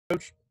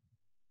Coach,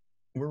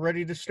 we're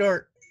ready to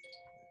start.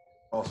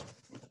 Awesome.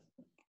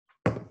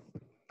 All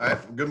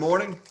right. Good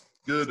morning.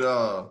 Good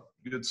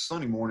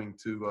sunny morning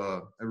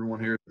to everyone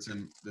here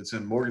that's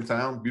in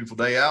Morgantown. Beautiful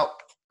day out.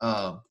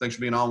 Thanks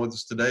for being on with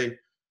us today.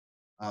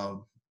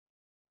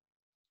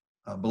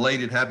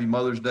 Belated Happy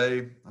Mother's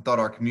Day. I thought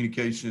our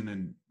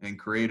communication and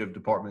creative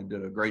department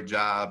did a great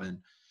job, and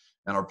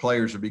our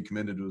players would be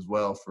commended as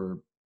well for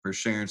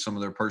sharing some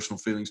of their personal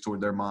feelings toward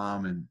their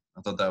mom. And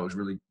I thought that was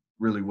really,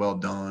 really well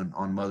done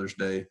on Mother's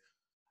Day.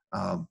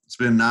 It's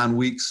been 9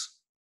 weeks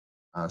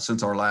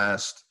since our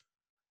last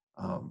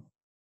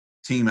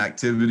team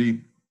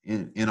activity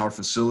in our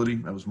facility.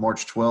 That was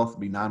March 12th. It'll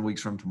be 9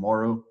 weeks from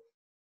tomorrow.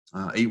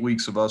 8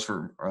 weeks of us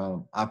for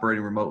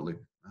operating remotely.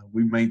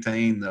 We've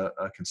maintained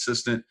a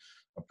consistent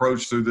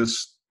approach through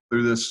this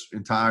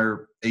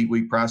entire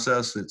 8-week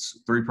process.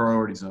 It's 3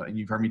 priorities, and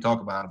you've heard me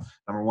talk about them.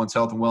 Number 1 is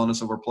health and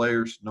wellness of our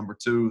players. Number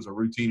 2 is a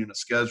routine and a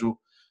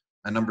schedule.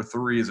 And number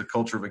 3 is a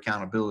culture of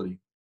accountability.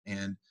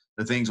 And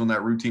the things on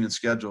that routine and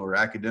schedule are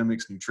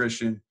academics,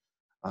 nutrition,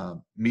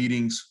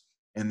 meetings,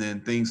 and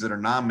then things that are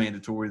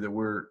non-mandatory that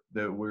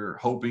we're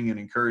hoping and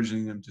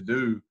encouraging them to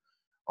do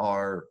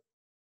are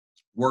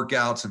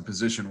workouts and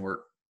position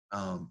work.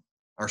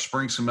 Our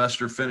spring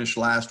semester finished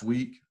last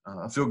week.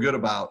 I feel good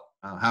about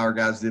how our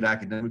guys did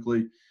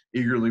academically,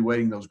 eagerly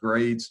waiting those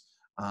grades.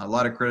 A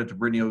lot of credit to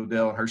Brittany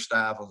Odell and her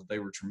staff. They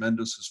were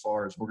tremendous as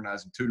far as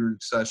organizing tutoring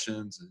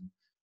sessions and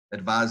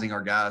advising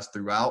our guys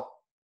throughout.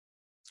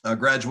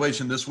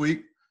 Graduation this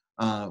week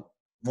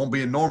won't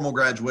be a normal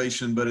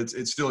graduation, but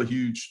it's still a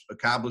huge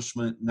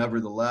accomplishment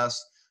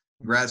nevertheless.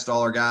 Congrats to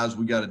all our guys.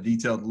 We got a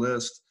detailed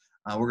list.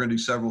 We're going to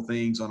do several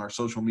things on our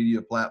social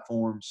media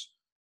platforms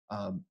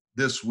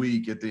this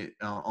week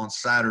on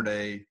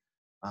Saturday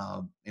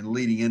and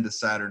leading into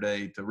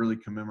Saturday to really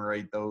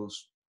commemorate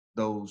those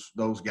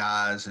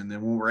guys. And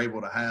then when we're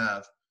able to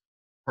have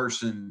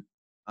when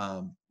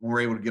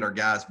we're able to get our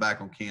guys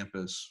back on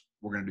campus,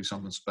 we're going to do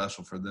something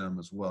special for them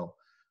as well.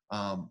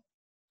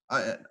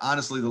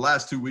 Honestly, the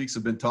last 2 weeks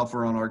have been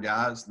tougher on our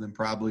guys than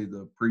probably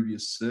the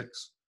previous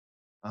 6.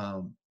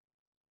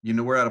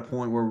 We're at a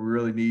point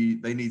where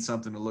they need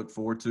something to look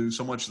forward to.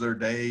 So much of their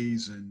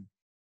days and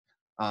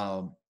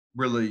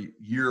really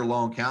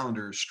year-long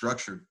calendar is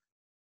structured.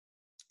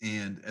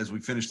 And as we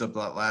finished up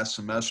that last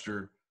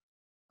semester,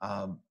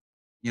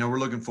 we're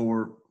looking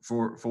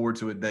forward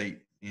to a date,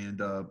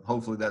 and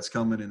hopefully that's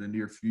coming in the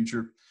near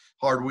future.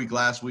 Hard week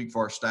last week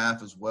for our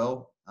staff as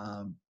well.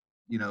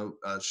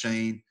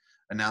 Shane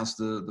announced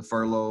the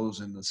furloughs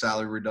and the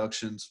salary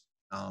reductions.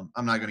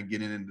 I'm not going to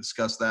get in and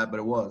discuss that, but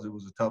it was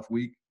a tough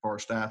week for our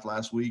staff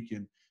last week,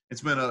 and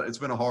it's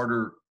been a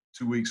harder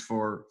 2 weeks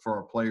for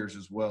our players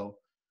as well.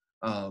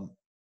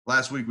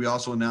 Last week we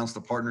also announced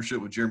a partnership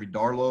with Jeremy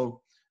Darlow.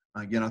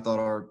 Again, I thought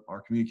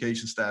our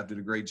communication staff did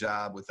a great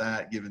job with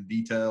that, giving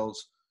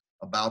details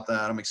about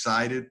that. I'm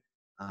excited.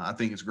 I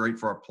think it's great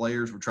for our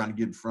players. We're trying to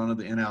get in front of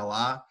the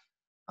NLI.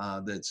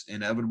 That's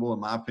inevitable in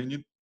my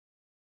opinion.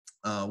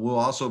 We'll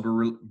also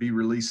be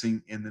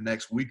releasing in the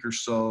next week or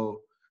so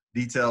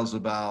details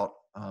about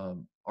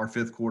our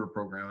 5th quarter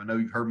program. I know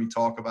you've heard me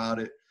talk about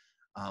it.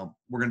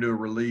 We're going to do a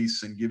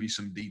release and give you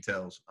some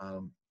details.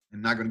 I'm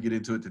not going to get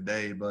into it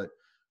today, but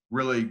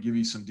really give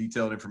you some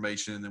detailed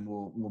information, and then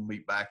we'll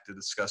meet back to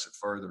discuss it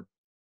further.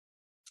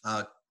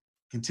 I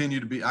continue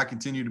to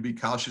be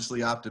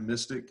cautiously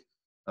optimistic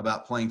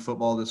about playing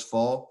football this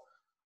fall.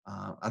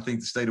 I think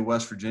the state of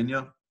West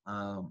Virginia,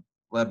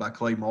 led by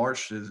Clay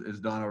Marsh, has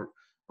done a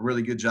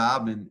really good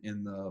job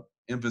in the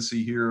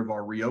infancy here of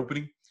our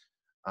reopening.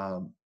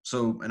 Like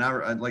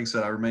I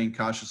said, I remain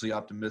cautiously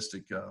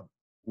optimistic.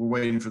 We're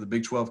waiting for the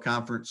Big 12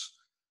 conference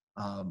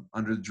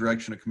under the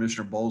direction of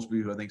Commissioner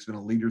Bowlesby, who I think has been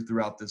a leader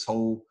throughout this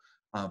whole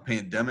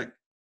pandemic,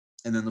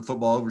 and then the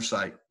Football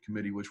Oversight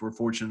Committee, which we're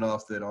fortunate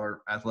enough that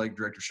our athletic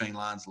director, Shane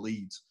Lyons,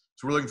 leads.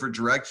 So we're looking for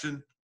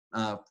direction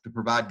to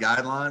provide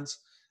guidelines.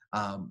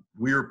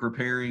 We are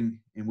preparing,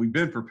 and we've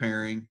been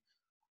preparing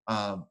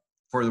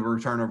for the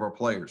return of our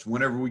players.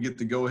 Whenever we get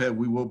the go-ahead,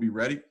 we will be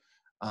ready.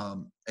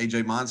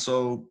 A.J.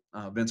 Monso,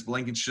 Vince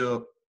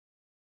Blankenship,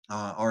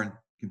 our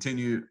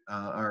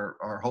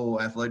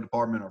whole athletic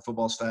department, our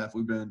football staff,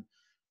 we've been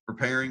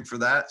preparing for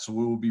that, so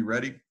we will be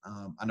ready.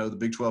 I know the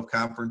Big 12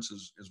 Conference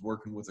is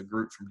working with a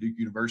group from Duke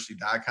University,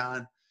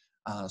 DICON,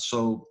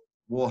 so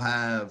we'll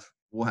have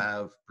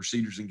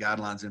procedures and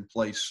guidelines in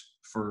place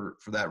for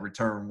that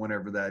return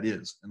whenever that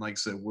is. And like I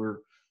said, we're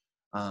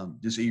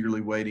just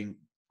eagerly waiting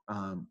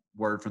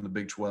word from the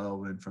Big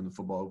 12 and from the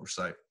Football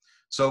Oversight.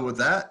 So with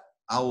that,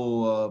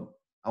 I'll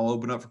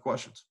open up for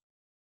questions.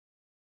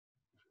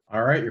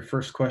 All right, your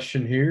first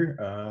question here,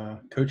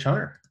 Coach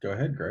Hunter. Go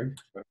ahead, Greg.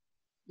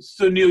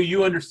 So, Neal,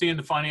 you understand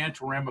the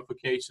financial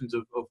ramifications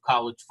of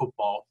college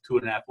football to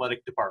an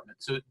athletic department.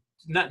 So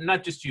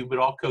not just you, but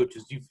all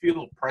coaches. Do you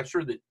feel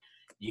pressure that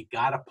you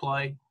got to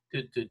play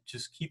to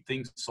just keep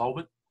things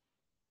solvent?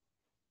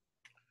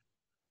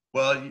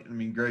 Well, I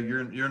mean, Greg,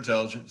 you're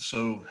intelligent,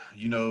 so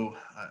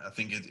I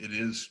think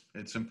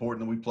it's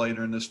important that we play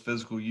during this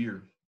physical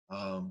year.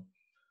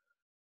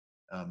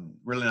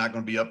 really not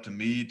going to be up to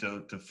me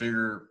to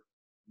figure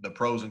the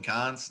pros and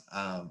cons.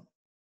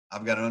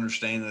 I've got to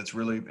understand that it's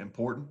really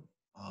important.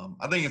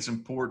 I think it's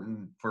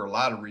important for a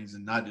lot of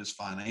reasons, not just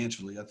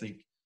financially. I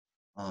think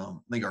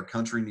our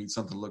country needs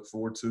something to look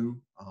forward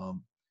to.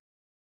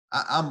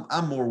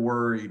 I'm more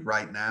worried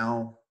right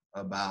now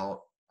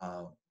about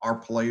our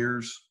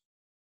players'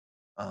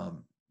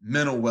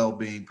 mental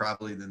well-being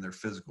probably than their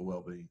physical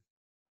well-being.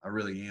 I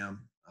really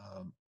am.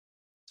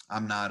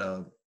 I'm not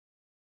a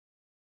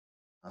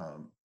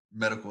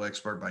medical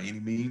expert by any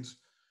means,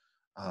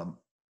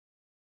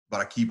 but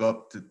I keep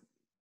up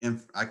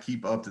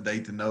to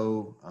date to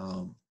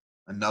know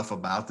enough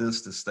about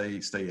this to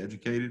stay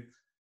educated,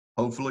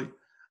 hopefully.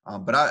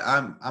 But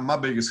I'm my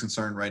biggest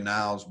concern right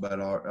now is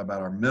about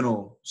our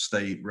mental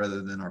state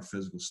rather than our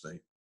physical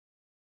state.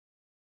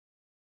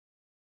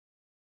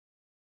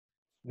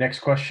 Next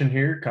question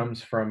here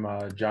comes from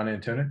John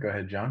Antona. Go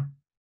ahead, John.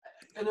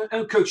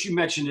 And Coach, you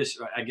mentioned this,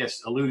 I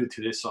guess, alluded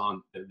to this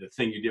on the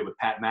thing you did with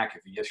Pat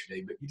McAfee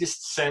yesterday, but you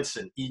just sense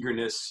an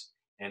eagerness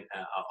and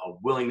a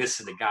willingness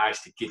of the guys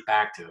to get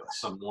back to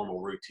some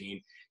normal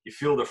routine. You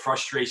feel the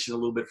frustration a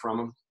little bit from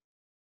them?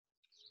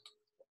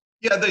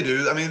 Yeah, they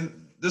do. I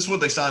mean, this is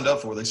what they signed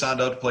up for. They signed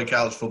up to play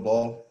college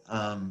football.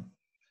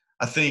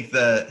 I think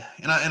that,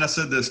 and I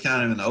said this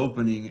kind of in the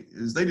opening,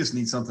 is they just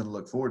need something to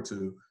look forward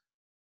to.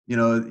 You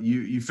know,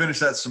 you finish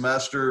that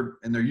semester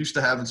and they're used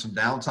to having some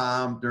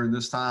downtime during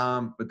this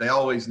time, but they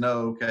always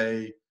know,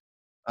 okay,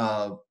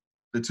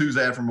 the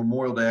Tuesday after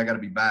Memorial Day, I got to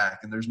be back.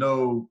 And there's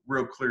no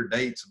real clear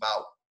dates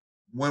about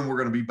when we're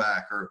going to be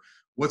back or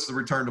what's the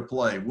return to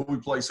play. Will we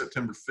play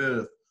September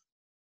 5th?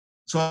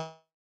 So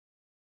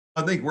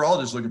I think we're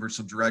all just looking for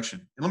some direction.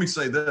 And let me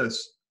say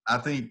this. I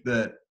think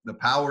that the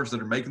powers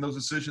that are making those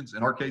decisions,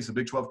 in our case, the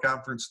Big 12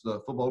 Conference,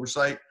 the football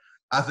oversight,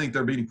 I think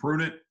they're being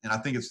prudent, and I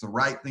think it's the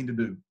right thing to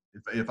do.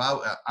 If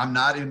I'm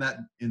not in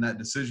that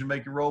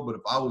decision-making role, but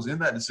if I was in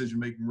that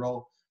decision-making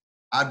role,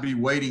 I'd be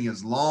waiting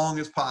as long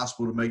as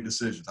possible to make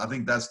decisions. I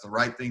think that's the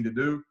right thing to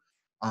do.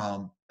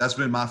 That's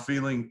been my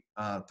feeling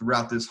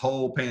throughout this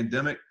whole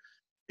pandemic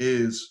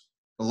is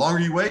the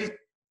longer you wait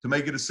to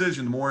make a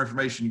decision, the more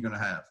information you're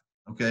going to have.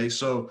 Okay,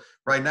 so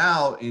right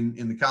now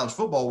in the college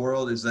football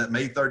world is that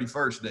May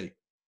 31st date.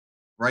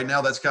 Right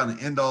now, that's kind of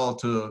the end all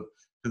to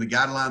the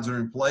guidelines that are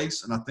in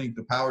place, and I think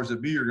the powers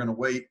that be are going to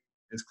wait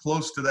as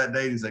close to that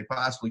date as they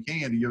possibly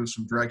can to give us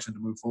some direction to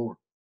move forward.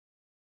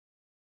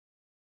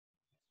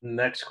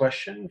 Next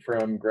question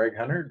from Greg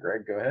Hunter.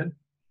 Greg, go ahead.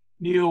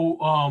 Neal,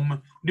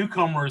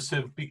 newcomers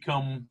have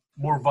become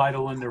more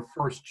vital in their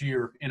first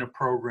year in a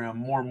program.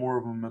 More and more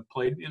of them have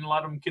played, and a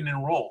lot of them can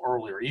enroll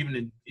earlier,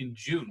 even in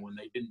June when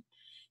they didn't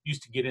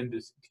used to get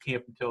into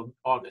camp until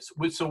August.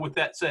 So with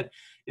that said,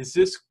 is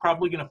this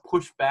probably going to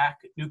push back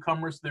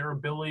newcomers, their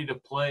ability to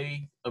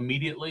play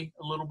immediately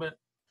a little bit?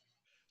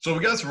 So we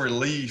got some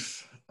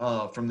relief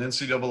from the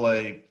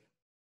NCAA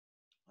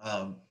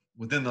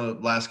within the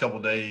last couple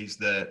of days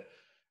that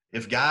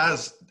if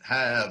guys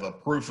have a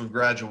proof of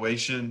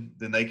graduation,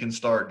 then they can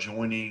start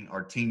joining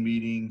our team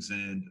meetings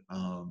and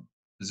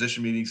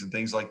position meetings and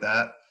things like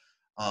that.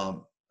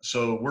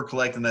 So we're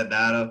collecting that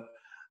data.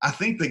 I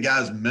think the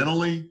guys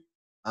mentally,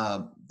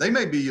 they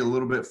may be a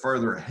little bit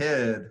further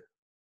ahead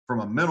from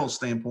a mental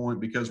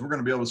standpoint because we're going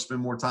to be able to spend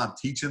more time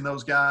teaching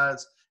those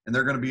guys, and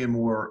they're going to be in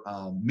more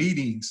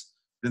meetings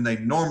than they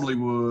normally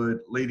would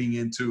leading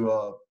into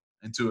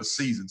a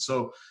season.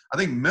 So I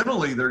think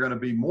mentally they're going to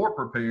be more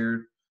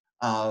prepared.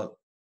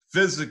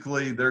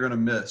 Physically, they're going to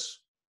miss,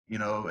 you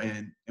know,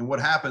 and what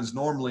happens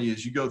normally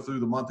is you go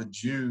through the month of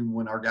June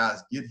when our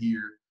guys get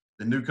here,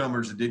 the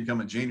newcomers that didn't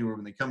come in January,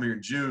 when they come here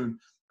in June,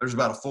 there's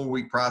about a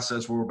 4-week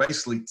process where we're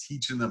basically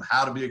teaching them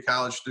how to be a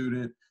college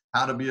student,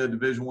 how to be a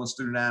Division I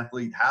student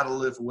athlete, how to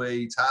lift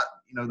weights,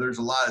 there's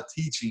a lot of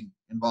teaching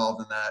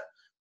involved in that.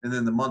 And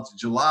then the month of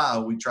July,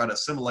 we try to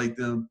assimilate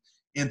them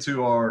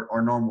into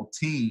our normal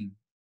team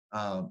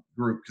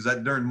group because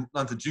that during the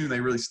month of June, they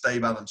really stay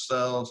by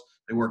themselves.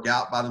 They work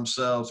out by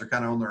themselves. They're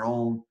kind of on their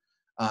own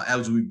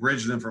as we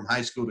bridge them from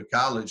high school to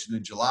college. And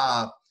in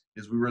July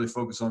is we really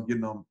focus on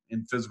getting them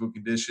in physical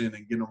condition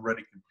and getting them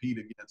ready to compete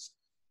against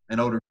an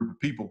older group of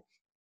people.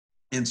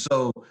 And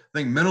so I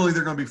think mentally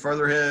they're going to be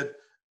further ahead.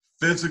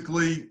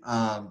 Physically,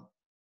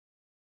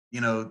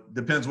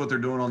 depends what they're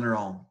doing on their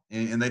own.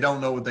 And they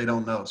don't know what they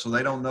don't know. So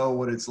they don't know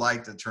what it's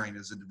like to train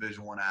as a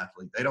Division I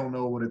athlete. They don't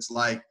know what it's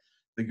like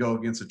to go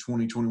against a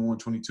 20, 21,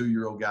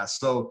 22-year-old guy.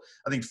 So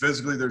I think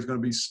physically there's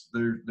going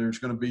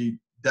to be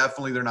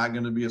definitely they're not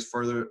going to be as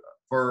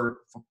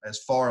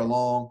far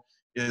along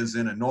as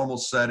in a normal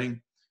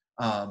setting.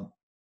 But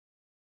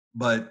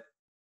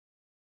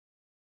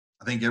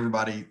I think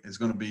everybody is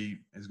going to be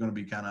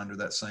kind of under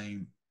that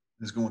same –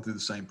 is going through the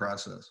same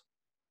process.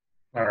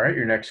 All right,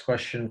 your next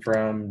question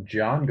from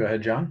John. Go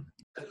ahead, John.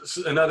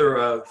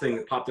 Another thing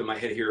that popped in my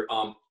head here.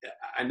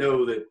 I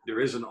know that there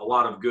isn't a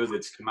lot of good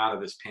that's come out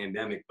of this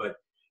pandemic, but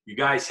you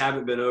guys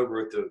haven't been over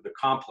at the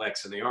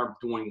complex and they aren't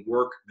doing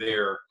work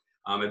there.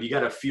 Have you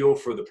got a feel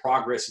for the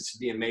progress that's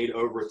being made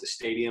over at the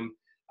stadium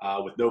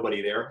with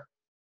nobody there?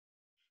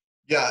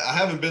 Yeah, I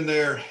haven't been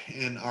there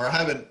or I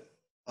haven't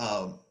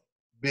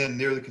been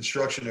near the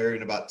construction area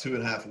in about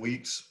 2.5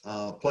 weeks.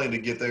 Planning to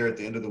get there at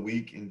the end of the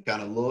week and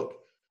kind of look.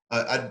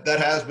 That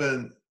has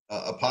been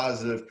a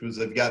positive because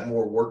they've got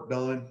more work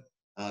done.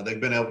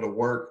 They've been able to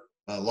work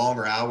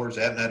longer hours.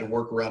 They haven't had to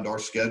work around our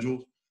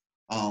schedules.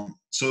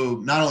 So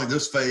not only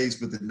this phase,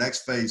 but the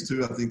next phase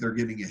too, I think they're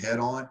getting ahead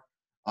on.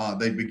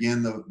 They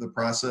begin the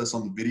process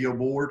on the video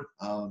board.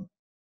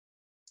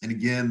 And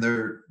again,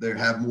 they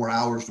have more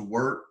hours to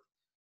work.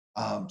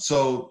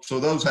 So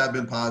those have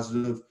been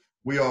positive.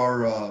 We're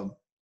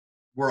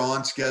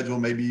on schedule,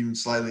 maybe even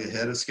slightly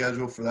ahead of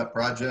schedule for that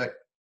project.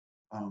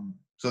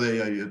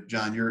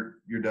 John,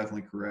 you're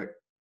definitely correct.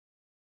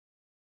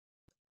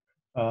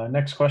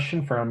 Next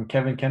question from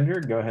Kevin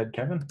Kendrick. Go ahead,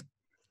 Kevin.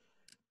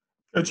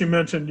 Coach, you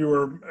mentioned you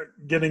were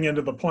getting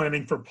into the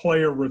planning for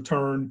player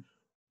return.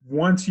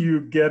 Once you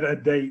get a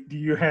date, do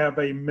you have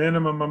a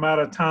minimum amount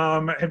of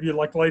time? Have you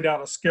laid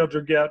out a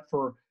schedule yet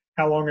for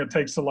how long it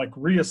takes to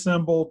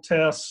reassemble,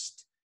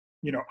 test,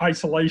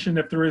 isolation,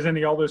 if there is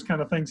any, all those kind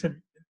of things? Do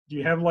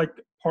you have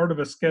part of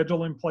a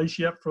schedule in place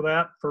yet for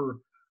that, for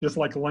just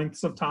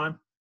lengths of time?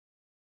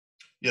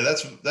 Yeah,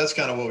 that's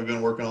kind of what we've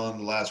been working on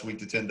the last week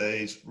to 10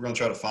 days. We're going to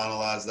try to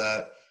finalize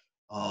that.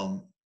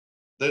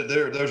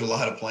 There's a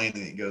lot of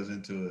planning that goes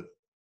into it.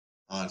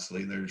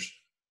 Honestly, there's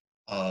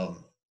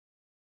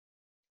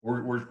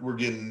we're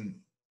getting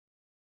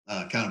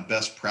kind of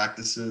best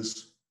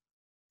practices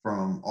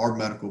from our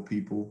medical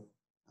people,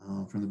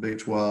 from the Big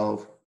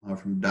 12,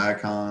 from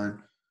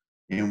Diacon,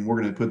 and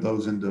we're going to put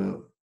those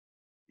into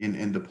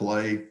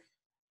play.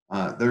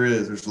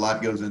 There's a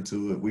lot goes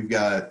into it. We've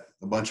got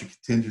a bunch of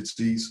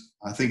contingencies.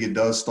 I think it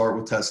does start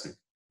with testing,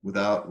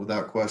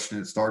 without question.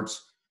 It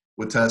starts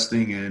with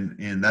testing,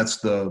 and that's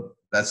the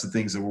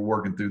things that we're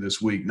working through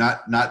this week.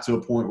 Not to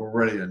a point where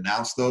we're ready to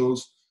announce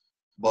those,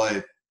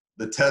 but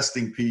the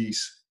testing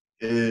piece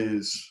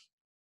is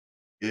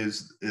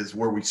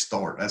where we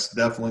start. That's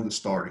definitely the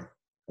starting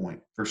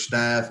point for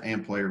staff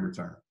and player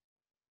return.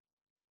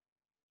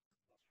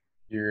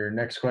 Your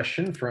next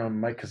question from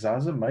Mike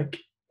Kazaza. Mike,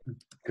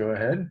 go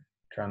ahead.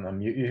 Trying to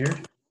unmute you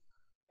here.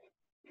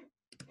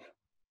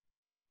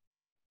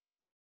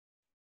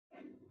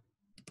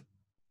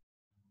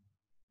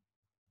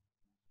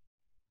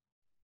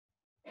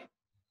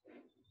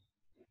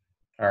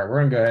 All right, we're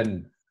going to go ahead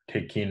and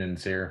take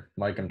Keenan's here.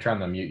 Mike, I'm trying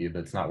to unmute you, but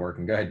it's not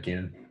working. Go ahead,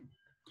 Keenan.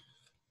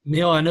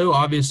 Neal, I know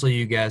obviously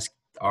you guys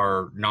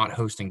are not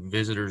hosting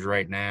visitors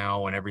right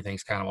now and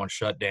everything's kind of on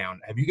shutdown.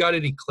 Have you got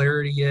any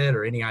clarity yet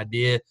or any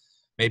idea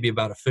maybe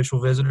about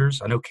official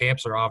visitors? I know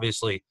camps are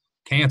obviously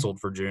canceled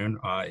for June.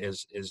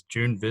 Is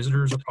June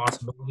visitors a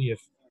possibility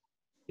if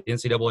the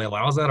NCAA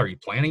allows that? Are you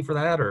planning for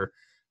that or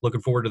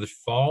looking forward to the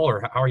fall,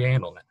 or how are you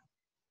handling it?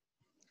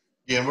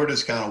 Yeah, we're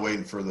just kind of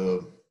waiting for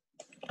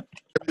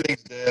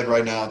everything's dead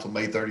right now until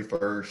May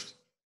 31st.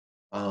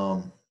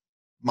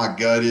 My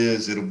gut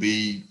is it'll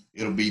be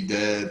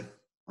dead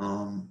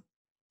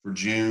for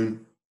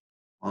June.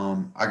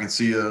 I can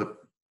see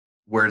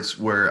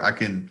where I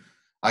can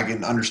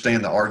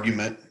understand the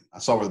argument. I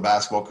saw where the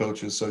Basketball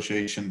Coaches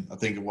Association, I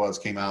think it was,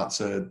 came out and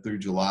said through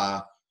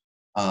July.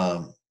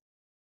 I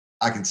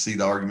can see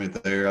the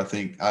argument there. I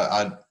think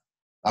I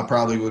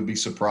probably would be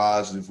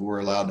surprised if we're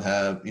allowed to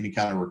have any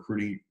kind of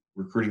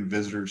recruiting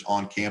visitors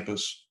on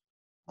campus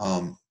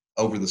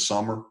over the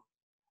summer.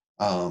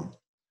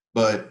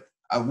 But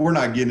we're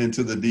not getting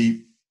into the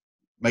deep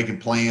making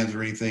plans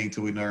or anything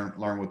until we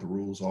learn what the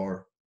rules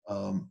are.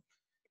 And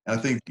I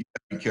think you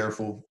have to be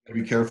careful.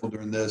 Be careful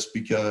during this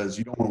because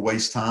you don't want to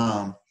waste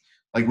time.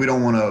 We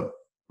don't want to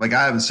 – I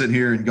haven't sit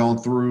here and gone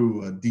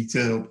through a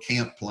detailed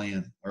camp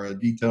plan or a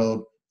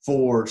detailed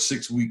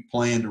 4-6 week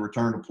plan to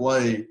return to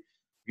play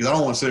because I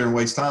don't want to sit here and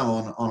waste time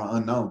on an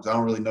unknown because I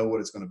don't really know what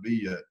it's going to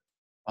be yet.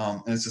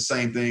 And it's the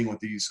same thing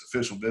with these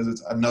official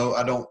visits.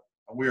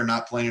 We are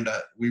not planning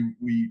to –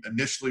 we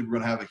initially we're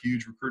going to have a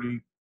huge recruiting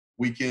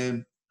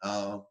weekend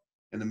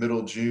in the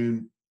middle of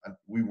June.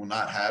 We will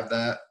not have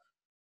that.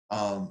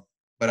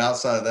 But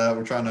outside of that,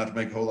 we're trying not to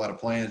make a whole lot of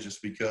plans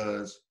just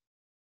because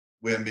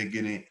we haven't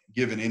been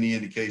given any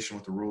indication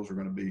what the rules are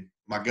going to be.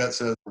 My gut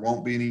says there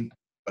won't be any,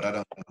 but I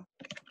don't know.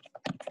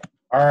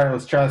 All right,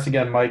 let's try this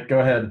again, Mike. Go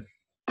ahead.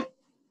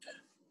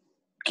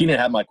 Keenan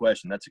had my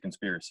question. That's a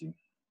conspiracy.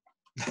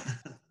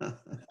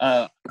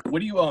 What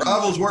do you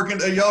Rivals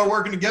working? Y'all are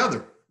working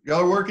together.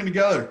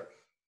 The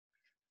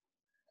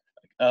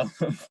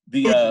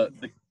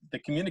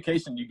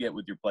communication you get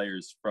with your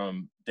players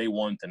from day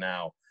one to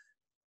now,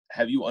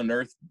 have you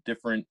unearthed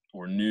different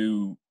or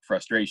new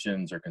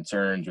frustrations or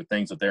concerns or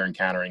things that they're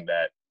encountering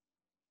that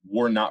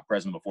were not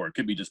present before? It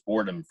could be just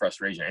boredom,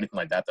 frustration, anything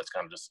like that that's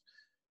kind of just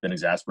been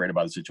exasperated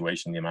by the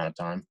situation, the amount of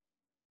time.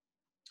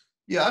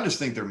 Yeah, I just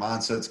think their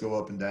mindsets go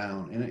up and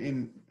down.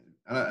 And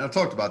I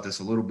talked about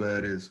this a little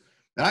bit and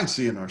I can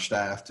see it in our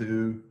staff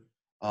too.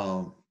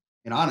 And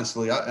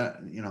honestly, my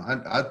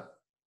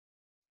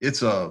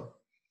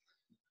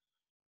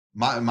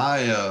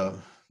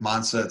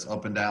mindset's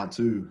up and down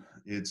too.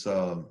 It's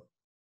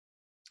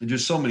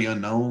just so many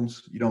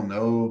unknowns you don't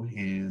know,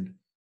 and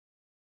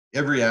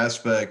every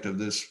aspect of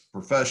this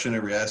profession,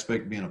 every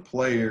aspect of being a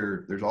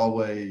player, there's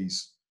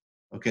always,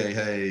 okay,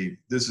 hey,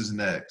 this is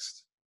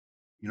next.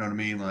 You know what I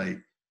mean? Like,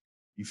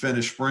 you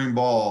finish spring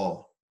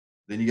ball,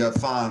 then you got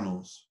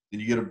finals, then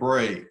you get a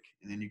break,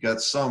 and then you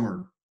got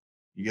summer.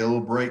 You get a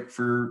little break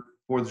for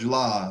 4th of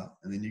July,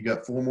 and then you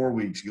got 4 more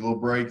weeks. You get a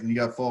little break, and you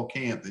got fall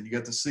camp. Then you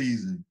got the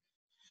season,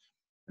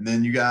 and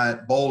then you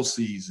got bowl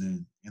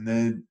season, and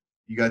then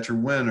you got your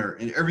winter,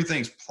 and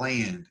everything's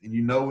planned, and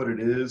you know what it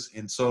is.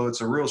 And so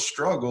it's a real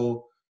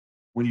struggle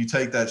when you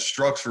take that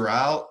structure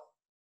out,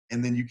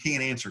 and then you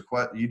can't answer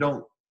questions. You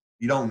don't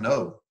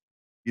know.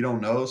 You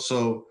don't know.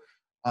 So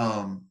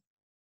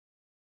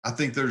I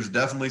think there's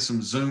definitely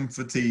some Zoom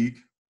fatigue.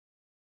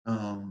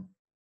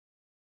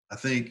 I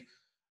think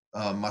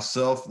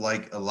myself,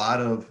 like a lot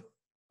of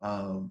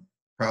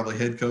probably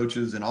head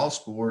coaches in all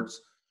sports,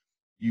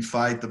 you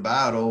fight the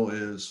battle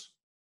is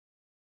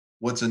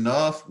what's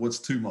enough, what's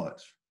too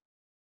much.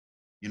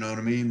 You know what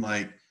I mean?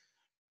 Like,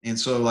 and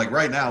so like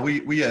right now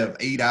we have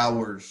 8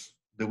 hours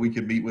that we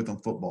can meet with on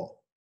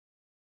football.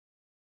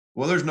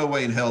 Well, there's no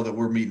way in hell that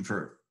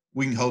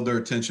we can hold their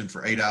attention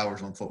for 8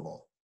 hours on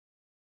football.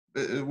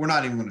 We're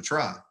not even going to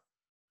try.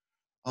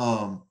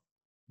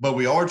 But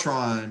we are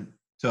trying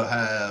to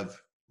have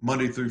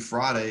Monday through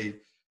Friday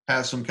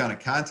have some kind of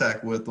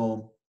contact with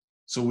them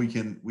so we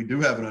do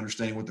have an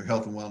understanding what their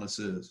health and wellness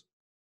is.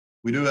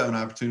 We do have an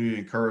opportunity to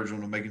encourage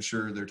them to making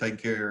sure they're taking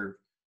care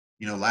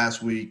of,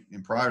 last week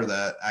and prior to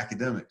that,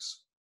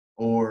 academics,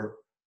 or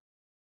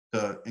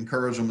to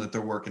encourage them that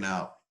they're working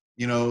out,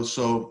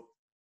 so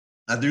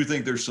I do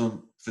think there's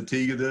some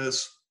fatigue of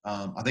this.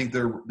 I think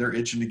they're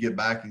itching to get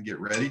back and get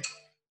ready.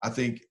 I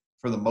think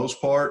for the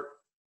most part,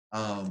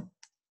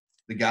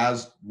 the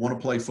guys want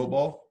to play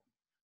football,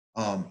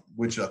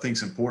 which I think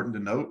is important to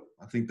note.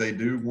 I think they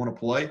do want to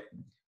play.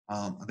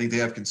 I think they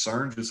have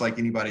concerns just like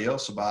anybody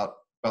else about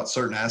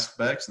certain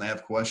aspects, and they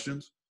have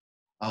questions,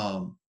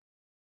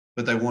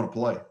 but they want to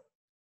play.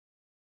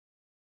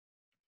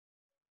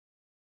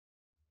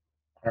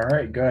 All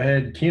right, go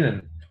ahead,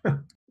 Keenan.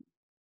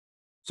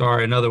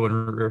 Sorry, another one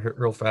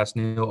real fast,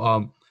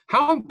 Neal.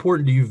 How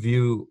important do you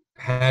view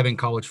having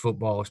college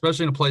football,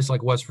 especially in a place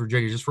like West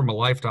Virginia, just from a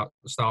lifestyle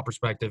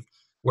perspective,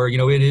 where,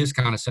 it is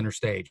kind of center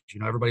stage?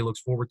 Everybody looks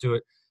forward to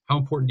it. How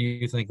important do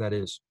you think that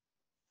is?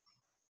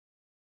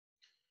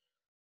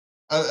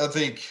 I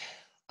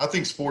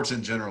think sports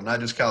in general, not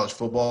just college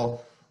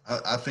football.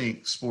 I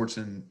think sports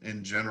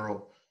in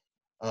general,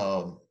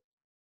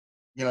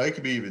 it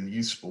could be even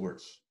youth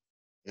sports.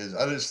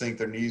 I just think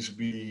there needs to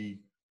be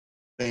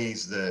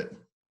things that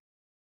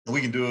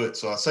we can do it.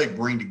 So I say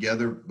bring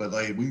together, but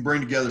like we can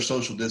bring together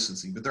social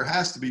distancing, but there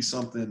has to be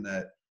something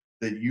that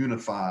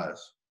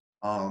unifies,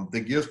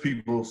 that gives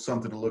people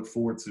something to look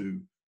forward to.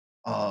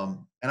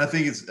 And I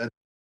think it's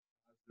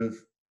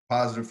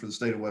positive for the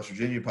state of West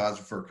Virginia,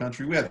 positive for our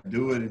country. We have to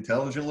do it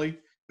intelligently.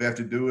 We have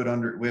to do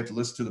it we have to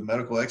listen to the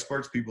medical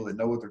experts, people that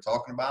know what they're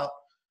talking about.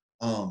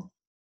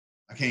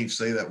 I can't even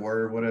say that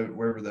word,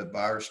 wherever that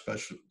virus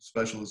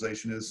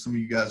specialization is. Some of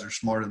you guys are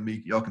smarter than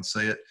me. Y'all can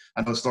say it.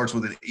 I know it starts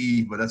with an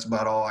E, but that's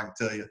about all I can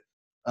tell you.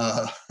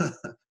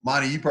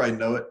 Monty, you probably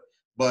know it,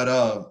 but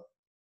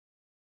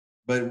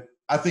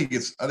I think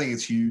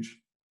it's huge.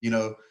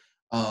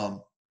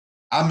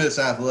 I miss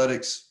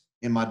athletics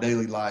in my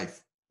daily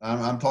life.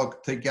 I'm talking,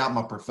 take out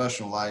my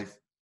professional life.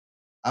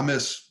 I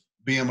miss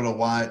being able to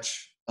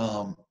watch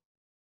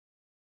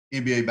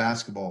NBA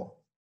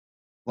basketball.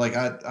 Like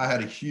I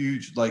had a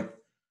huge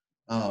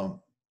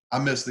I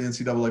miss the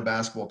NCAA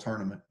basketball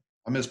tournament.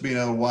 I miss being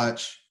able to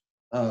watch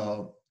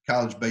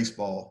college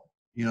baseball.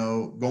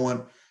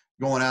 Going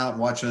out and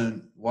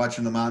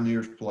watching the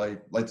Mountaineers play.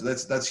 Like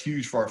that's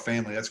huge for our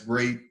family. That's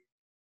great.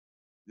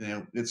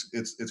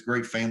 It's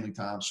great family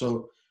time.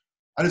 So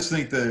I just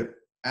think that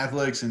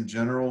athletics in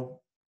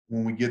general,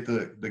 when we get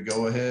the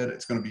go ahead,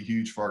 it's going to be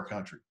huge for our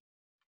country.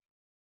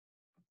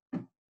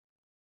 All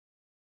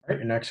right,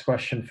 your next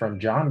question from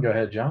John. Go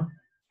ahead, John.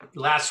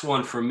 Last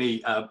one for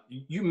me.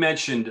 You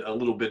mentioned a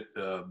little bit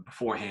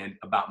beforehand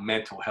about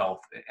mental health,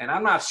 and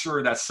I'm not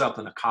sure that's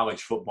something a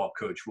college football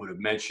coach would have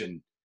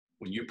mentioned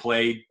when you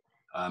played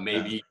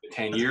maybe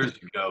 10 years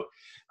ago.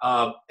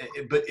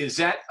 But is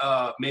that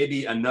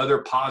maybe another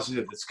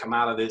positive that's come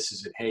out of this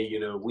is that, hey,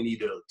 we need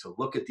to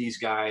look at these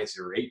guys.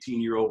 They're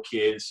 18-year-old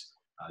kids.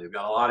 They've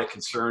got a lot of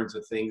concerns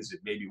and things that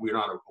maybe we're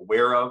not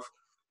aware of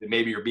that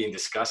maybe are being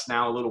discussed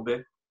now a little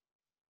bit.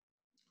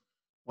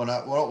 When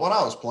I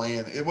was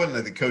playing, it wasn't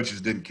that the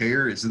coaches didn't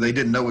care; it's that they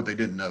didn't know what they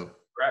didn't know.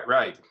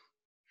 Right.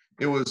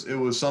 It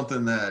was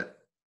something that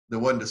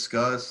wasn't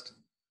discussed.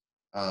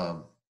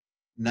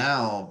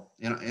 Now,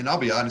 and I'll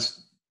be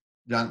honest,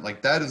 John,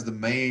 like that is the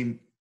main.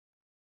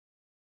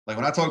 Like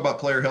when I talk about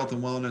player health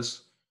and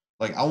wellness,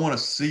 like I want to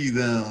see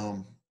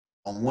them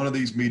on one of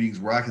these meetings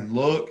where I can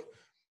look,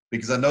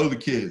 because I know the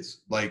kids,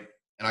 like,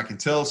 and I can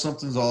tell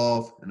something's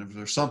off, and if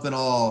there's something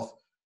off,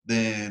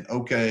 then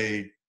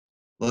okay.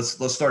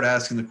 Let's start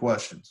asking the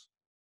questions,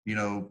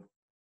 all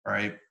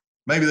right?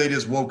 Maybe they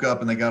just woke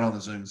up and they got on the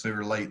Zoom, so they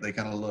were late. They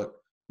kind of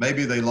looked.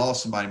 Maybe they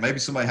lost somebody. Maybe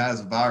somebody has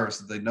a virus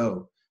that they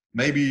know.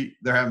 Maybe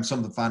they're having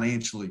something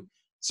financially.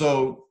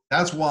 So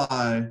that's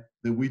why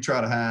that we try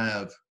to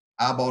have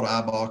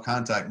eyeball-to-eyeball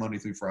contact Monday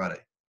through Friday.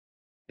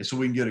 And so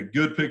we can get a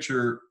good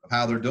picture of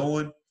how they're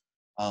doing.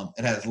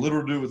 It has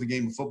little to do with the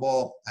game of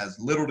football, has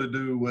little to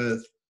do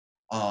with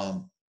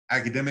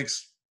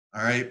academics,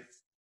 all right?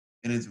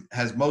 And it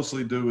has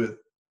mostly to do with,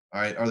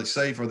 all right, are they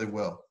safe? Are they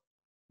well?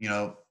 You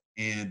know,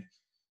 and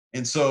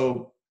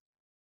so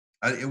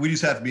we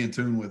just have to be in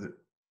tune with it.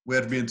 We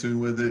have to be in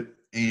tune with it.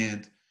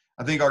 And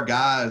I think our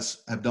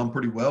guys have done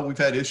pretty well. We've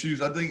had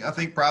issues. I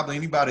think probably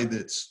anybody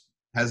that's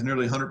has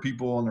nearly 100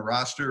 people on the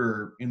roster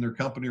or in their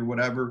company or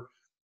whatever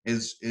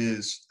is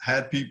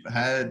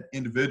had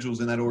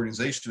individuals in that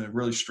organization that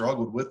really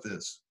struggled with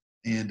this.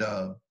 And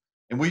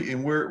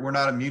we're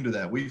not immune to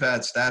that. We've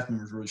had staff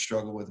members really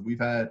struggle with it. We've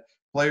had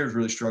players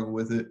really struggle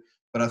with it.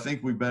 But I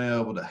think we've been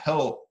able to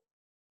help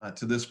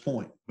to this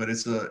point. But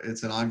it's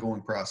an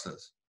ongoing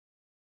process.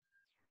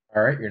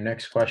 All right, your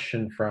next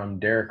question from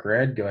Derek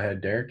Red. Go ahead,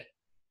 Derek.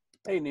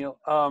 Hey, Neal.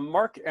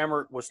 Mark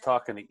Emmert was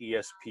talking to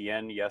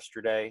ESPN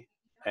yesterday,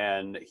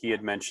 and he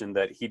had mentioned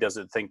that he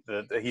doesn't think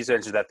that – he's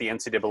mentioned that the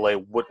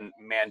NCAA wouldn't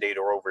mandate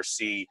or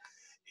oversee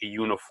a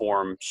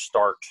uniform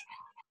start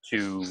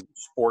to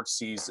sports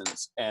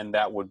seasons, and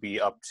that would be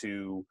up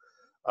to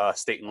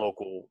state and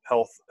local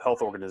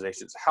health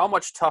organizations. How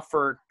much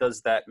tougher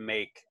does that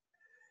make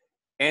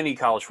any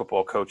college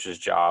football coach's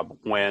job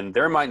when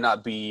there might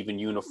not be even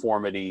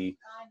uniformity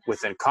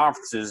within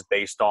conferences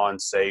based on,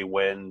 say,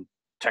 when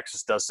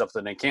Texas does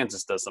something and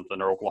Kansas does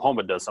something or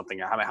Oklahoma does something?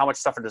 How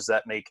much tougher does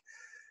that make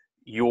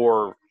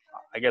your,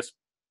 I guess,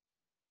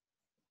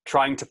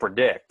 trying to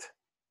predict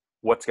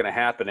what's going to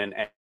happen and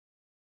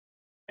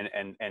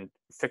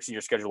fixing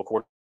your schedule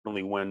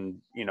accordingly when,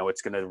 you know,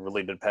 it's going to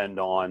really depend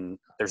on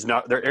there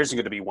isn't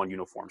going to be one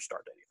uniform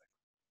start to anything?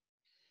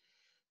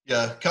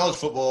 Yeah, college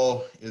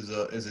football is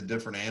a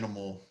different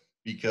animal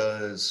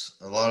because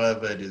a lot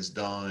of it is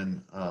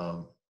done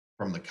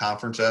from the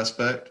conference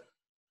aspect,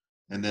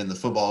 and then the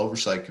Football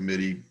Oversight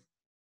Committee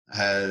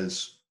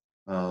has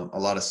a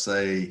lot of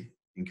say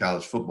in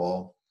college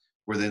football,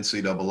 where the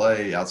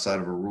NCAA, outside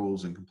of her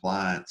rules and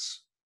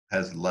compliance,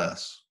 has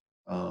less.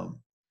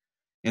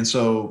 And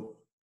so,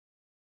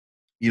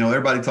 you know,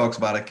 everybody talks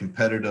about a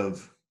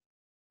competitive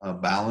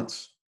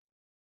balance.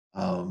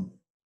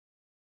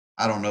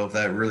 I don't know if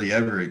that really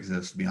ever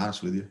exists, to be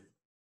honest with you.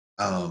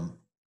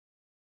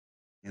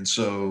 And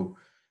so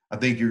I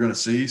think you're going to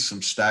see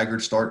some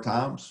staggered start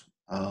times.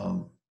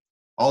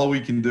 All we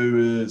can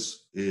do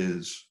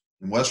is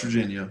in West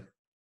Virginia,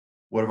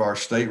 whatever our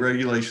state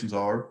regulations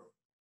are,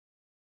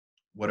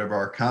 whatever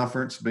our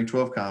conference, Big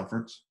 12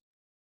 conference,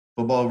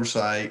 football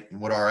oversight, and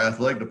what our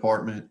athletic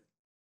department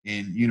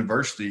in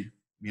university,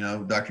 you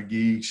know, Dr.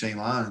 Gee, Shane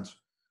Lyons,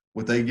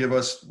 what they give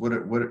us,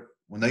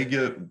 when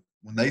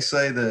they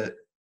say that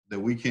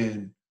we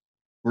can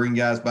bring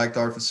guys back to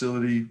our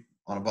facility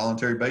on a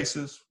voluntary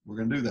basis, we're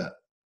going to do that.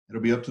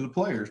 It'll be up to the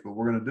players, but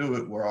we're going to do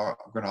it. We're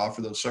going to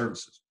offer those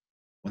services.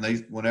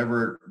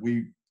 Whenever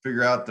we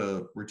figure out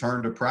the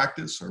return to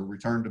practice or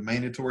return to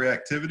mandatory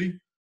activity,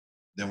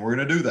 then we're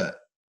going to do that.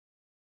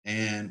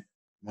 And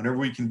whenever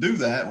we can do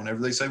that, whenever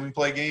they say we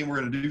play a game, we're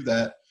going to do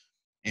that.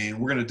 And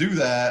we're going to do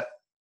that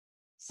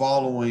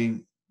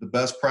following the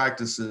best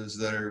practices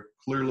that are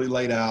clearly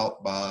laid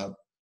out by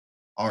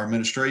our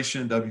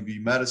administration,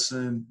 WV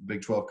Medicine,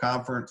 Big 12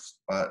 Conference,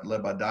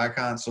 led by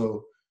DICON.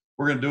 So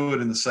we're going to do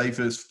it in the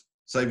safest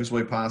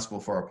way possible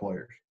for our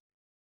players.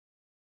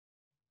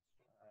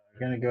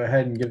 I'm going to go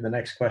ahead and give the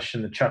next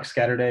question to Chuck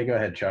Scatterday. Go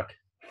ahead, Chuck.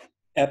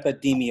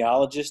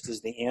 Epidemiologist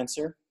is the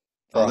answer.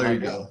 Oh, there you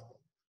go.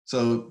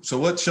 So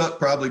what Chuck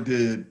probably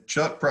did,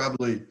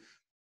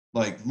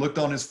 like looked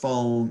on his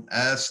phone,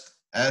 asked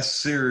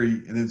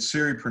Siri, and then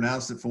Siri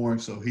pronounced it for him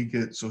so he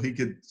could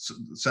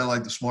sound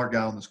like the smart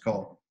guy on this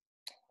call.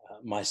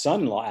 My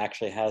son-in-law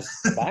actually has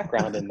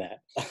background in that.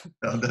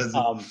 Oh, does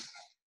it?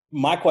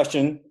 My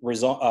question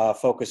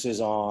focuses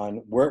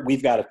on where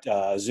we've got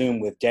a Zoom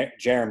with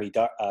Jeremy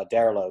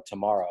Darlow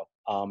tomorrow.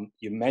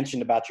 You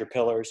mentioned about your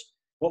pillars.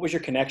 What was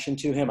your connection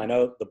to him? I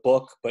know the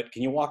book, but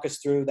can you walk us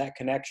through that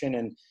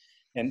connection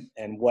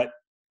and what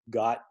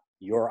got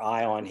your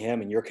eye on him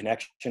and your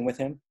connection with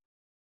him?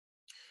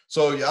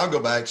 So, yeah, I'll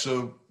go back.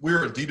 So we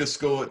were Adidas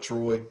school at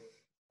Troy.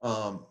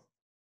 At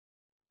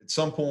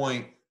some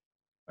point,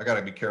 I got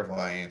to be careful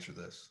how I answer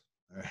this.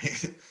 All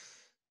right?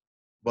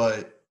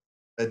 But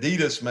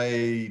Adidas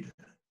made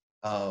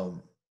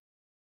an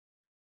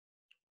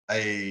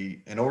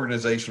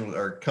organizational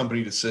or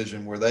company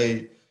decision where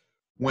they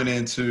went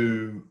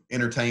into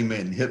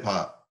entertainment and hip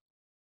hop.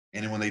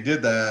 And when they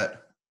did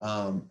that,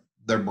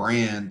 their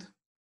brand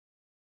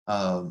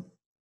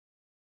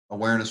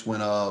awareness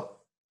went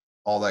up,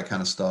 all that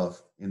kind of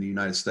stuff in the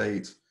United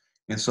States.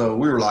 And so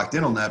we were locked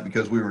in on that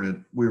because we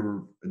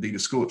were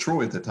Adidas school at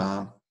Troy at the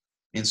time.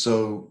 And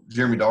so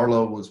Jeremy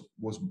Darlow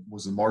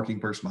was the marketing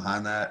person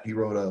behind that. He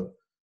wrote a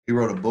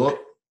book.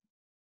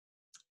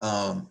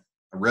 I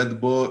read the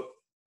book,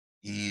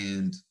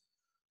 and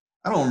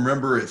I don't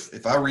remember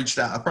if I reached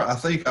out. I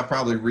think I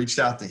probably reached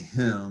out to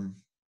him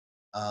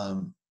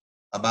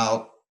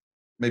about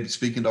maybe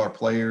speaking to our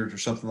players or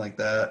something like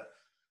that.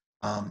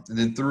 And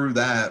then through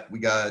that, we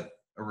got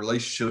a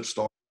relationship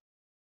started.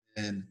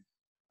 And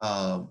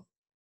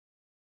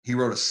he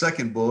wrote a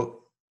second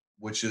book,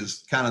 which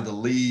is kind of the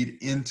lead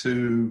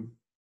into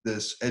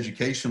this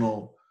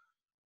educational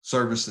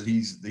service that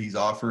he's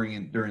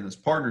offering during this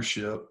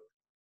partnership.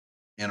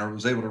 And I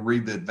was able to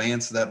read the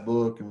advance of that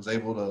book and was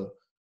able to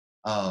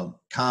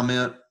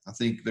comment. I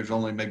think there's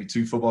only maybe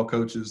 2 football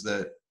coaches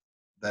that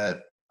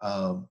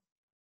I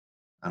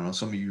don't know,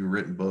 some of you have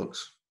written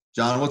books.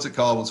 John, what's it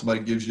called when somebody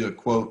gives you a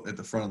quote at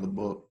the front of the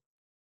book?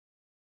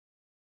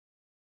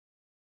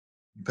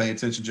 You paying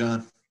attention,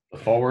 John? The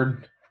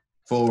forward.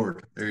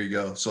 Forward. There you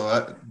go.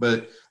 So,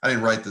 but I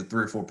didn't write the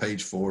 3 or 4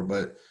 page forward,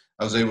 but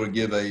I was able to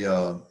give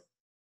a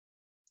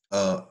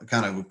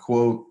kind of a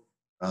quote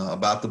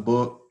about the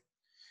book,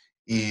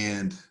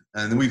 and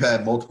then we've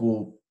had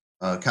multiple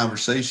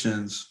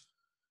conversations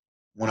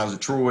when I was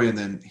at Troy, and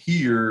then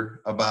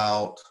here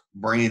about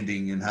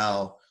branding and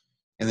how.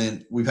 And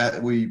then we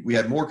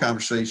had more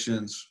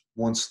conversations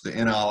once the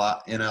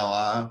NIL,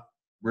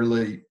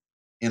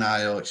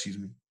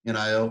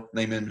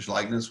 name, image,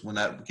 likeness, when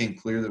that became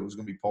clear that it was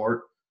going to be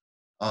part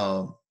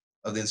of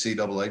the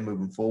NCAA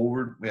moving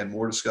forward. We had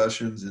more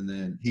discussions, and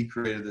then he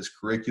created this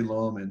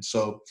curriculum. And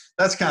so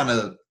that's kind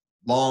of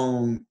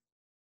long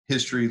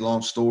history,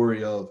 long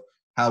story of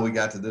how we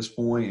got to this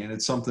point. And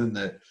it's something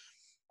that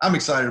I'm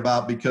excited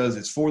about because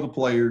it's for the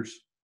players.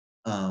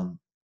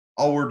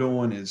 All we're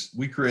doing is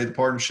we create the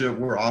partnership.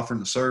 We're offering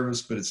the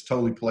service, but it's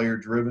totally player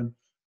driven.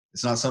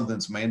 It's not something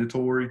that's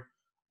mandatory.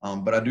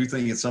 But I do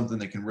think it's something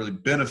that can really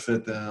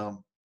benefit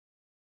them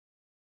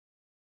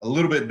a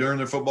little bit during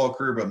their football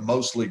career, but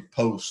mostly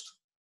post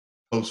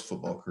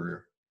football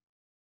career.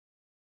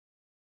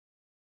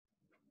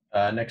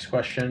 Next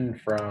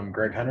question from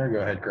Greg Hunter.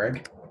 Go ahead,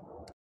 Greg.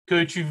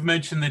 Coach, you've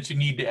mentioned that you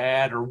need to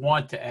add or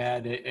want to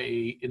add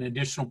an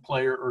additional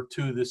player or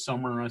 2 this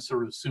summer, and I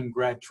sort of assume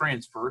grad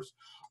transfers.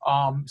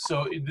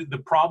 So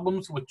the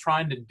problems with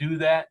trying to do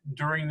that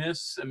during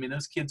this, I mean,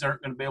 those kids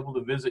aren't going to be able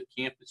to visit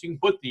campus. You can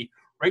put the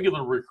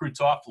regular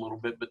recruits off a little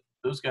bit, but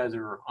those guys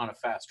are on a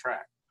fast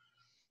track.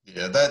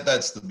 Yeah,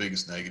 that's the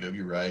biggest negative.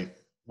 You're right.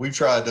 We've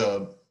tried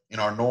to, in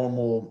our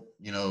normal,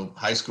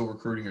 high school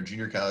recruiting or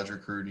junior college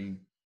recruiting,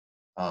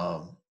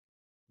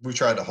 we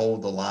tried to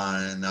hold the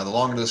line. Now, the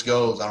longer this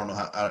goes, I don't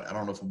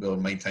know if we'll be able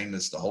to maintain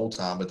this the whole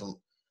time,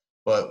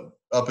 but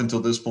up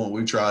until this point,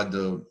 we tried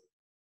to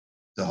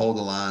hold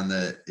the line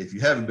that if you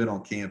haven't been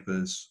on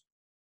campus,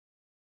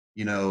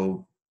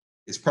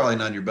 it's probably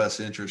not in your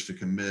best interest to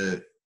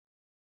commit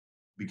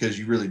because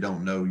you really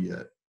don't know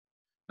yet.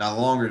 Now,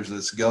 the longer as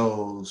this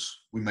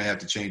goes, we may have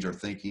to change our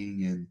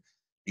thinking and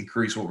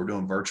increase what we're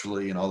doing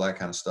virtually and all that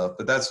kind of stuff.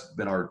 But that's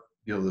been our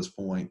deal at this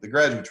point. The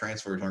graduate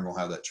transfers aren't going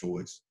to have that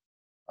choice.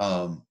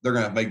 They're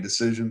going to make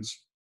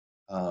decisions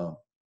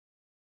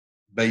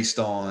based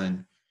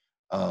on,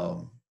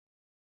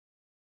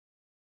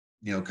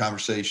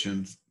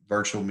 conversations,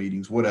 virtual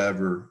meetings,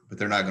 whatever, but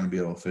they're not going to be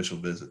an official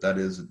visit. That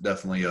is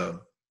definitely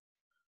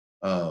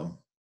a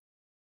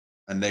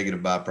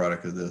negative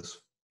byproduct of this.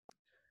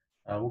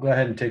 We'll go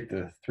ahead and take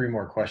the 3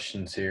 more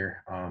questions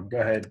here. Go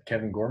ahead,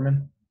 Kevin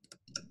Gorman.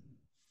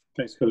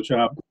 Thanks, Coach.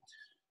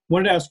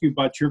 Wanted to ask you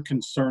about your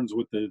concerns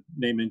with the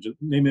name,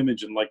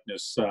 image, and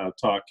likeness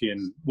talk,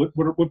 and what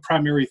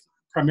primarily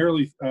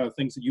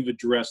things that you've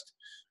addressed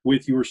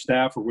with your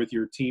staff or with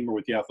your team or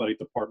with the athletic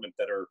department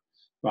that are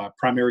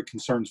primary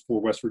concerns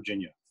for West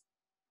Virginia.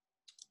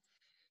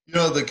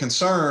 The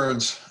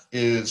concerns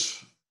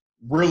is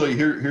really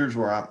here's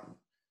where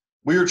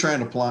we were trying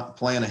to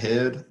plan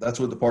ahead. That's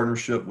what the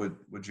partnership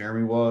with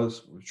Jeremy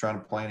was. We're trying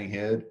to plan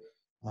ahead.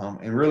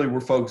 And really we're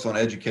focused on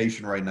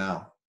education right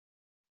now.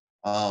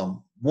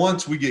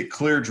 Once we get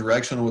clear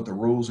direction on what the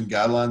rules and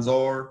guidelines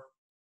are,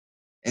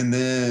 and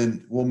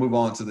then we'll move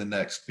on to the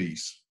next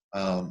piece.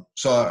 So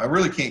I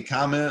really can't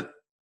comment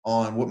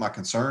on what my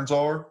concerns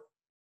are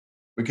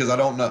because I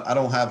don't know. I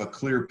don't have a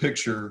clear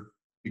picture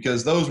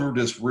because those were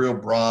just real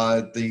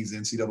broad things the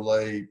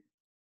NCAA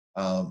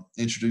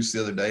introduced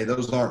the other day.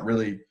 Those aren't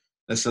really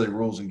necessarily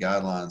rules and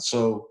guidelines.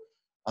 So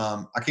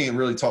I can't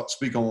really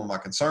speak on what my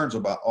concerns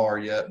are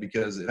yet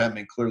because it hasn't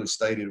been clearly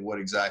stated what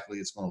exactly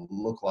it's going to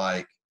look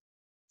like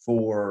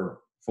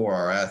for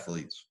our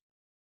athletes.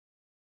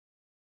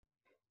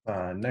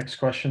 Next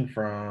question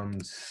from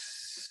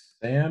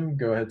Sam.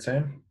 Go ahead,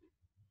 Sam.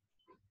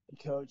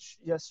 Coach,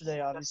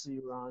 yesterday obviously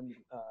you were on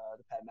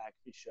the Pat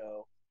McAfee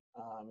show,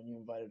 and you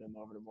invited him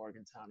over to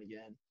Morgantown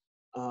again.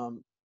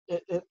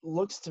 It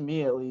looks to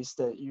me at least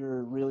that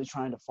you're really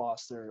trying to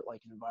foster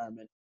like an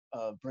environment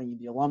of bringing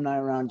the alumni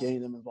around,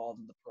 getting them involved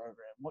in the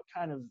program. What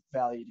kind of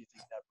value do you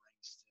think that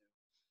brings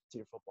to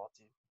your football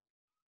team?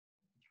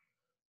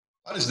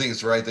 I just think it's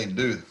the right thing to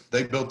do.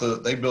 They built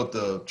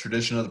the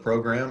tradition of the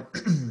program,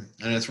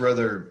 and it's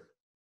whether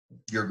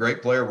you're a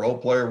great player, role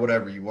player,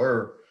 whatever you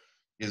were,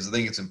 I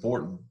think it's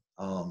important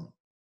to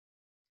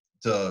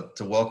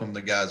welcome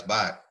the guys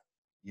back.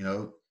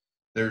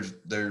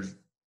 there's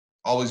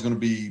always going to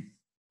be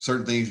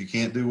certain things you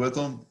can't do with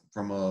them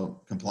from a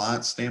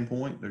compliance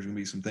standpoint. There's going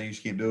to be some things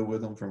you can't do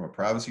with them from a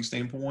privacy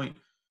standpoint.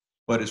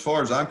 But as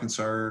far as I'm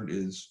concerned,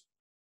 is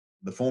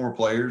the former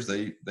players,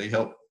 they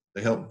help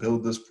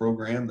build this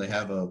program. They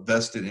have a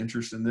vested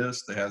interest in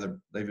this.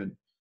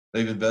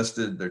 They've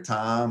invested their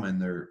time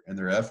and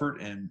their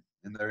effort, and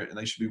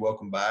they should be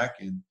welcome back.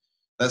 And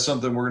that's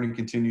something we're going to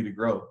continue to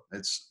grow.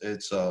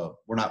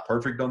 We're not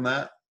perfect on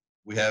that.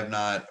 We have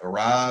not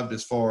arrived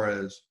as far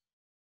as,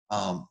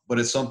 but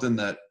it's something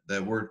that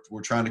we're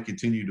trying to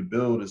continue to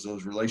build, is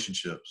those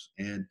relationships.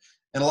 And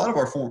a lot of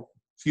our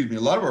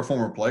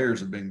former players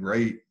have been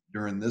great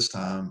during this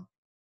time.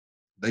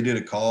 They did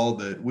a call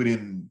that we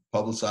didn't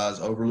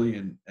publicize overly,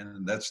 and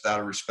that's out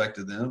of respect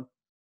to them.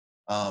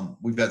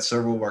 We've got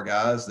several of our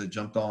guys that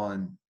jumped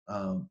on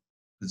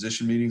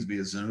position meetings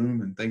via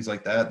Zoom and things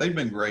like that. They've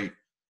been great,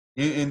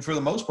 and for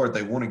the most part,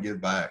 they want to give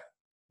back.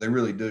 They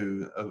really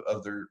do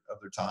of their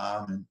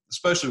time, and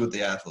especially with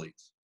the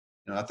athletes.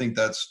 I think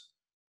that's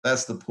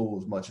the pull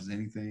as much as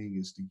anything,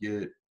 is to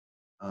get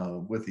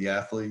with the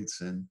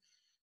athletes, and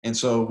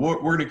so we're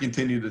going to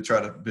continue to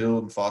try to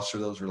build and foster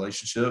those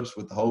relationships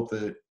with the hope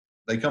that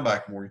they come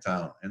back to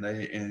Morgantown,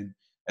 and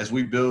as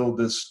we build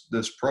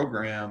this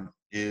program,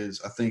 I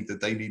think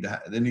that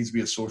there needs to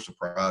be a source of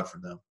pride for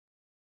them.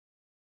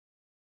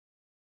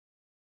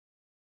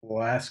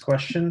 Last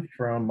question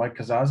from Mike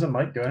Kazaza.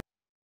 Mike, go ahead.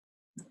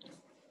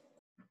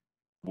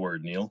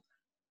 Word, Neal.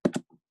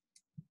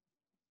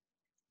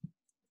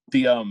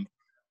 The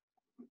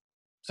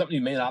something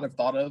you may not have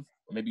thought of,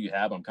 or maybe you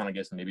have. I'm kind of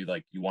guessing maybe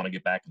like you want to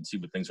get back and see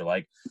what things are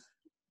like.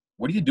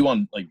 What do you do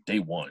on like day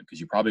one? Because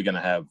you're probably going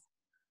to have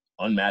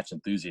unmatched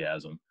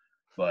enthusiasm,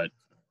 but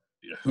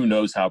who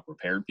knows how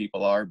prepared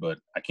people are. But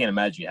I can't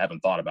imagine you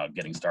haven't thought about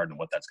getting started and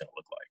what that's going to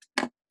look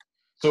like.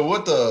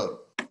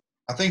 So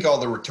I think all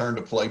the return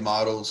to play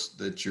models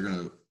that you're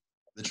gonna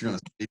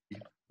see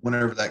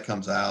whenever that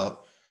comes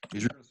out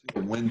is you're gonna see a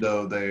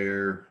window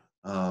there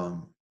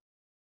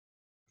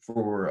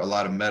for a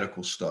lot of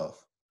medical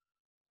stuff,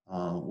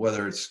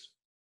 whether it's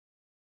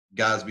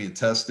guys being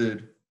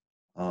tested.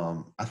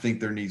 I think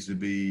there needs to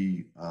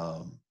be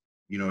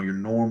your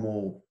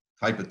normal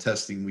type of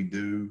testing we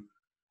do.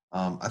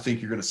 I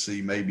think you're going to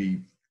see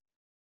maybe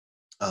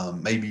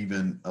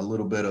even a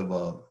little bit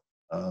of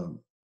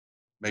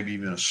maybe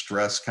even a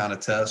stress kind of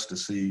test to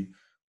see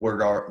where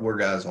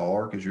guys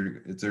are, because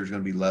there's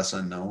going to be less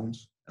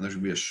unknowns, and there's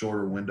going to be a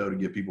shorter window to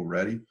get people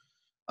ready.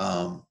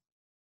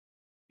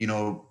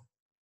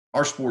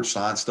 Our sports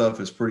science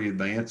stuff is pretty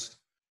advanced.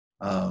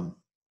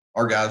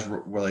 Our guys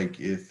were like,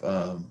 if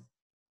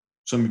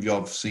some of y'all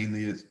have seen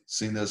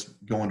this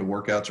going to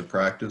workouts or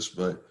practice,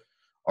 but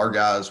our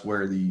guys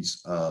wear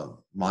these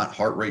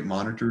heart rate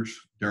monitors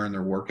during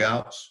their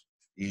workouts,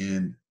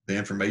 and the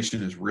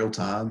information is real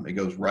time. It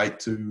goes right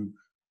to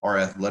our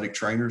athletic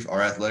trainers.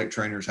 Our athletic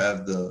trainers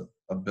have the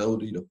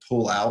ability to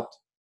pull out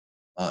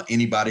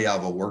anybody out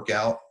of a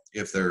workout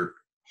if their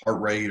heart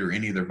rate or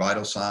any of their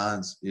vital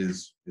signs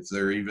if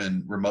they're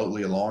even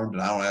remotely alarmed,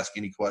 and I don't ask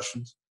any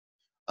questions.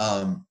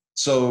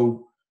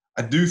 So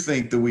I do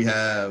think that we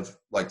have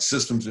like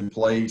systems in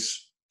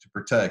place to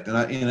protect, and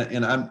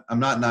I'm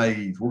not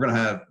naive. We're going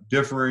to have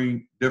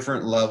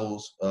different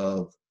levels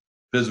of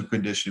physical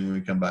conditioning when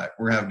we come back.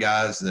 We're going to have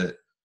guys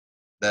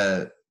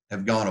that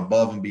have gone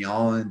above and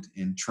beyond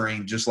and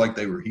trained just like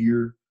they were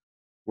here.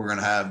 We're going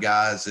to have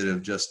guys that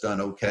have just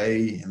done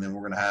okay, and then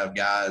we're going to have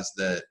guys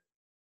that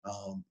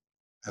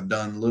have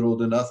done little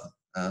to nothing.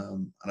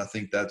 And I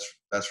think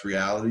that's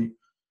reality.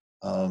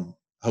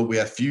 I hope we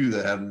have few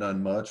that haven't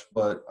done much,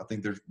 but I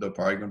think there's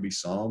probably going to be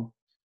some.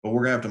 But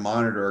we're going to have to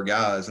monitor our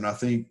guys, and I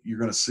think you're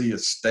going to see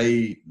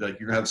you're going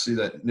to have to see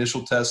that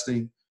initial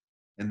testing,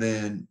 and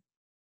then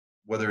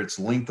whether it's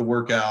length of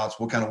workouts,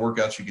 what kind of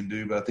workouts you can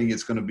do. But I think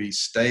it's going to be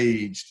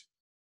staged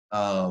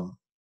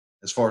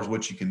as far as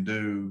what you can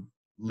do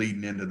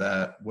leading into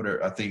that. What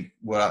I think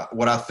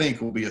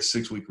will be a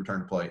 6-week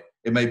return to play.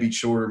 It may be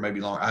shorter, maybe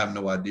longer. I have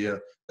no idea.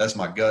 That's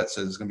my gut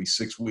says it's going to be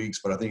 6 weeks,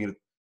 but I think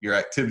your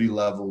activity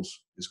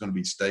levels is going to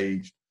be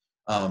staged.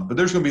 But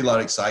there's going to be a lot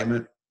of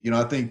excitement.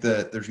 I think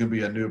that there's going to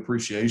be a new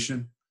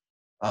appreciation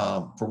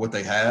for what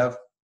they have.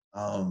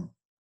 I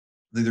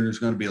think there's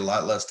going to be a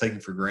lot less taken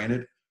for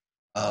granted.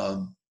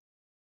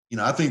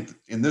 I think,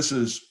 and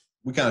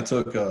we kind of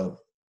took a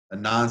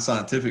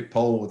non-scientific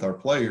poll with our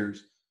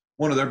players.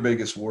 One of their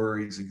biggest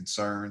worries and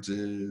concerns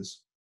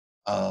is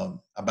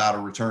about a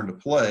return to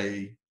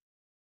play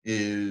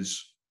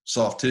is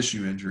soft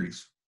tissue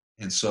injuries.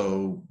 And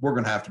so we're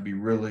going to have to be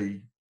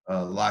really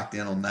locked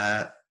in on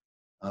that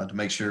to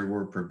make sure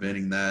we're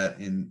preventing that.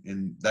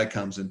 And that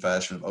comes in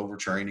fashion of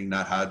overtraining,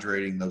 not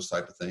hydrating, those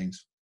type of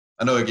things.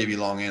 I know I gave you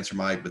a long answer,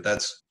 Mike,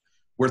 but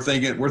we're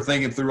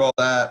thinking through all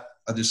that.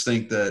 I just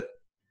think that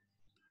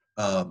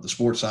the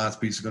sports science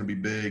piece is going to be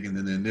big, and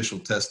then the initial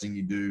testing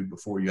you do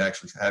before you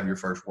actually have your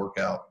first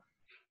workout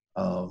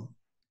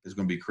is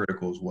going to be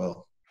critical as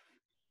well.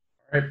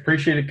 All right,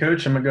 appreciate it,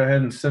 Coach. I'm going to go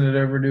ahead and send it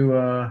over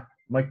to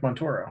Mike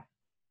Montoro.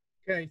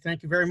 Okay,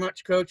 thank you very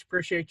much, Coach.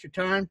 Appreciate your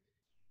time.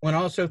 Want to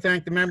also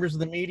thank the members of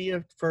the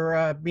media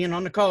for being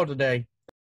on the call today.